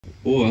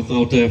Boy, I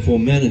thought there for a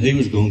minute he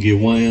was going to get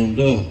wound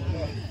up.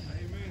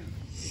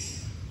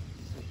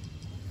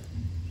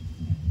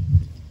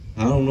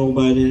 I don't know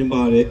about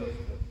anybody.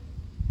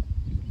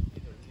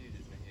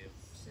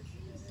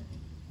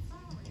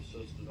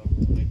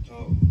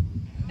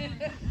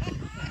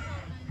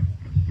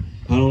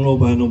 I don't know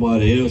about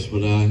nobody else,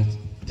 but I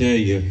tell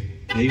you,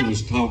 he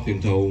was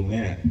talking to old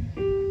Matt.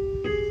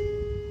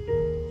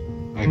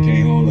 I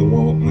can't hardly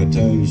walk, my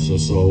toes so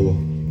sore.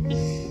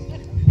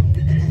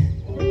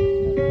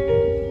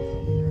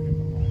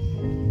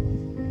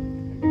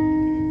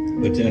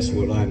 But that's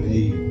what I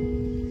need.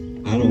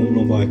 I don't want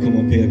nobody come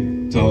up here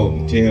and talk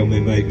and tell me,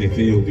 make me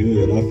feel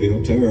good. I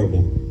feel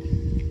terrible.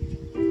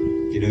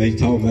 You know, he's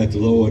talking about the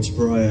Lord's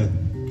Prayer.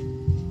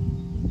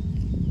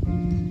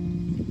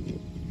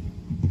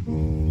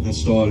 I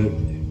started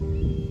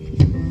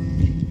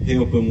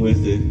helping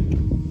with it,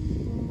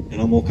 and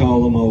I'm going to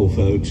call them old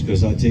folks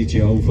because I teach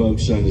you old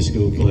folks Sunday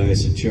school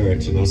class at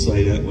church, and I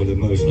say that with the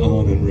most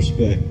honor and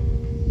respect.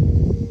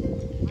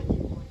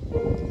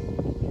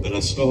 But I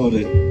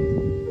started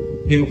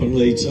helping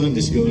lead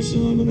Sunday school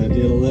some, and I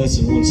did a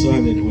lesson one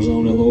Sunday that was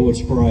on the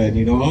Lord's Prayer. And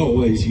you know, I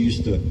always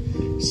used to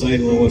say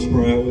the Lord's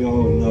Prayer, we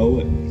all know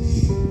it.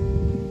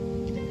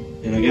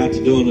 And I got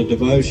to doing a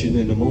devotion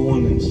in the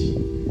mornings.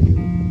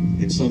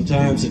 And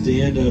sometimes at the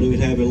end of it,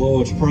 we'd have a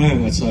Lord's Prayer,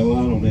 and I'd say, well,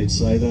 I don't need to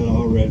say that, I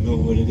already know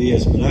what it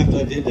is. But after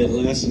I did that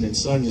lesson in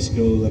Sunday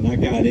school, and I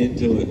got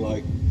into it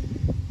like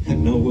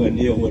nowhere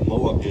near what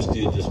Mark just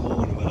did this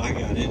morning, but I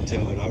got into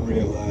it, I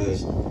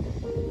realized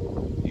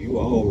you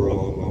all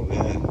wrong on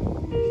that.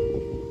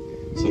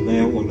 So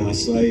now when I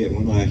say it,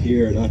 when I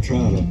hear it, I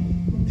try to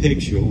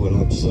picture what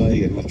I'm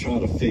saying. I try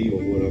to feel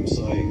what I'm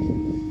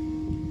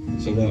saying.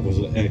 So that was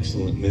an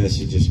excellent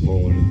message this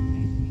morning.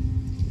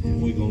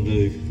 And we're going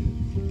to do,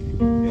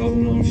 y'all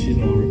know she's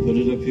already put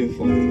it up here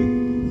for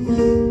me.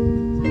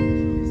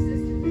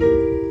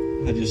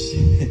 I just,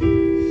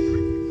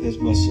 that's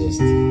my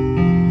sister.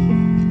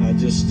 I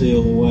just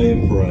steal away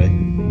and pray.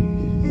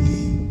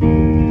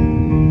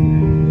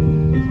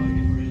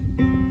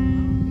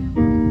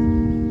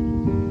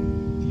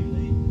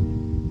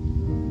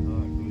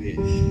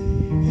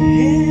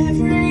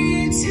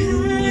 Every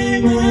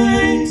time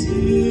I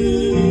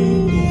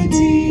do a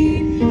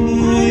deed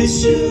I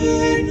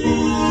should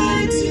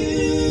not do,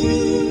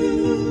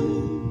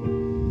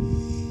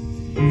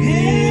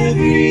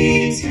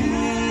 every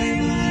time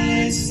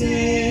I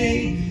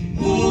say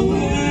a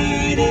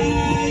word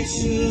I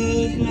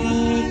should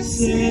not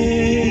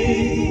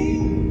say,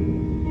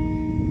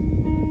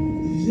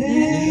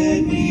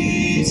 let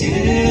me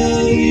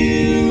tell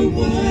you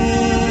what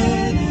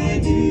I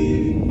do.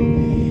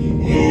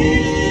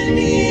 And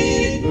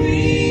it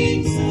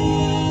brings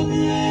a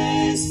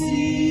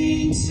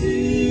blessing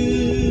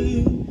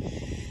too.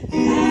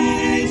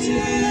 I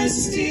just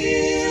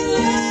steal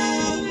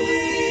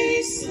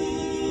away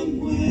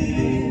somewhere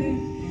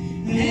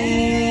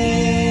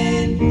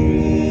and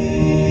pray.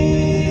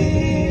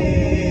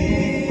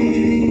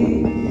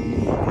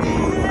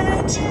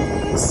 I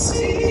just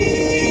steal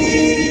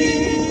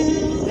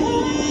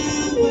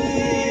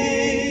away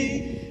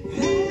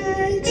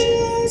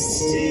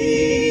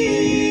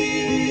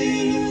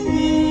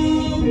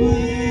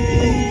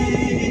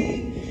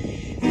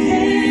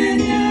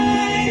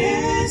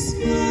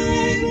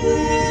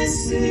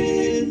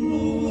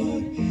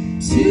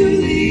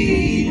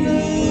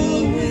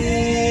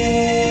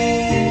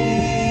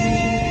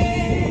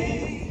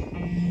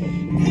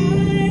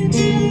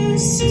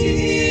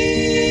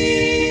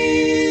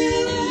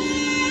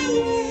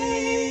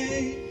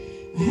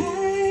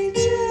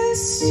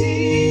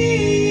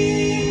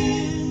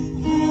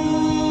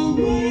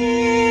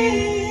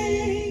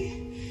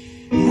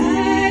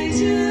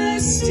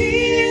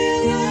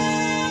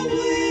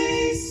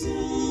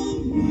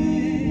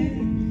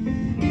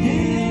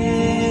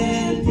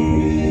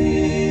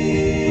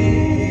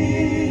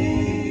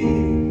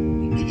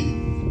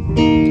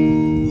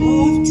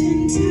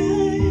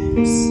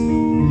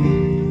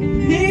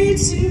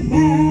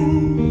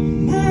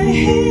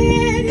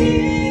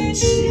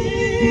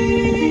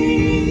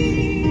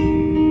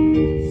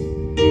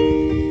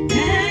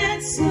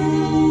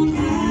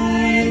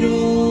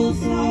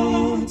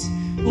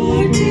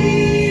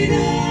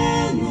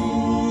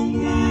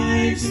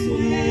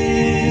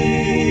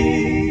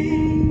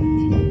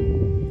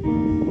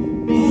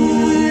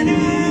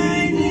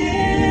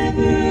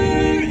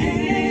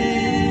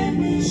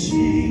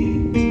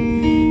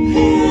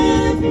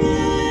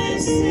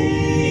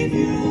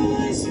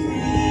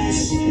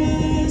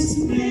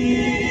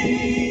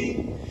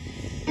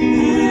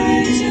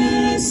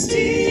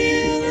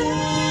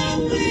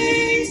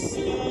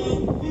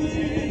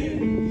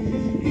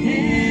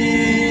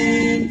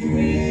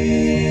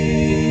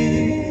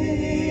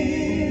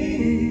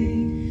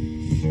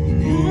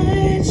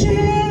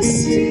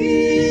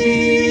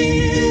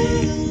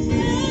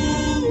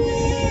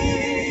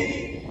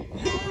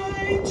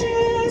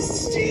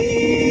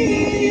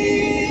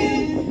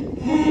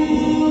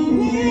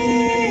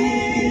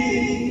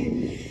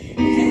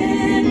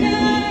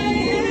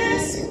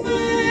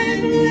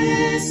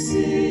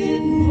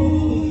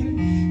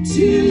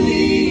to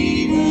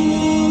lead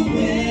the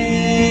way.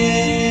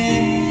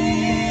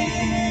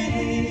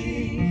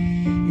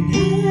 And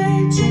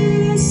I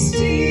just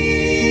steal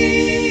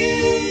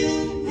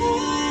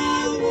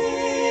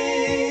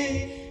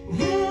away.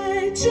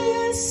 I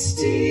just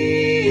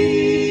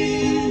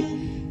steal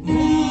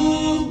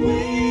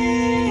away.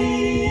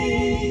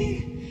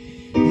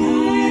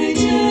 I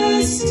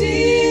just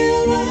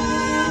steal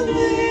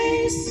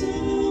away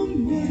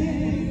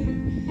somewhere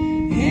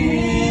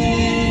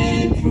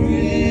and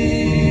pray.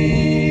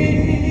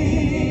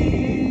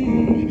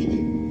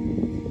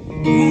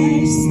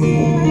 Christ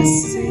the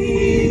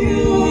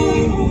Savior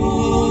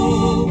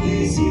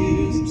always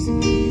hears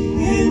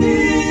and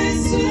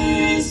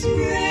answers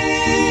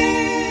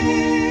prayer,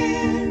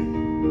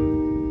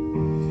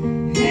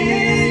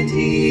 and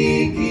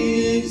He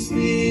gives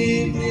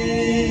me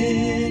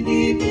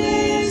many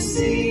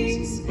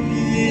blessings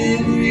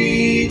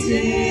every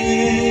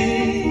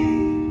day.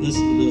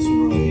 Listen to this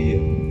one right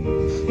here.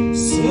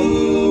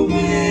 So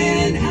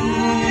when I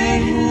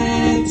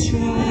have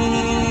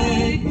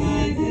tried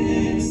my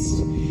best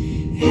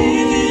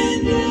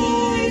and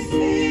I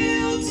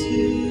fail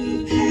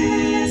to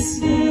pass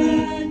the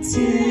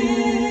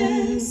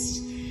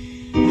test,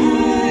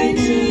 I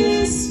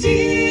just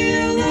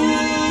steal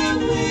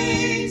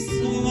away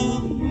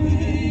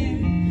somewhere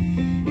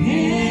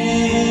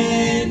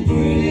and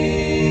pray.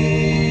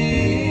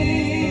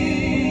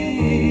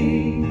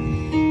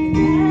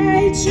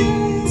 I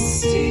just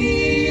steal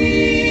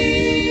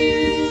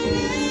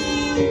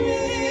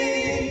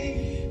away.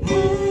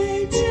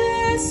 I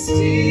just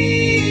steal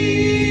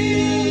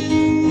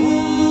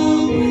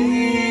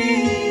away.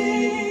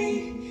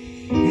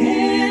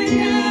 And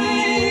I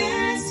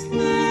ask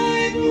my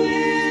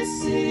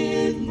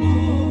blessed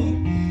Lord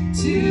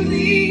to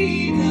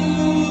lead the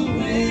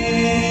way.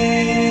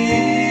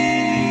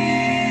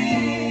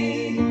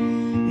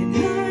 And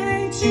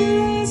I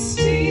just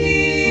steal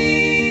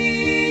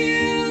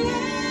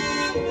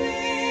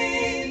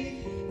away.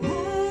 I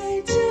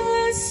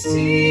just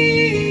steal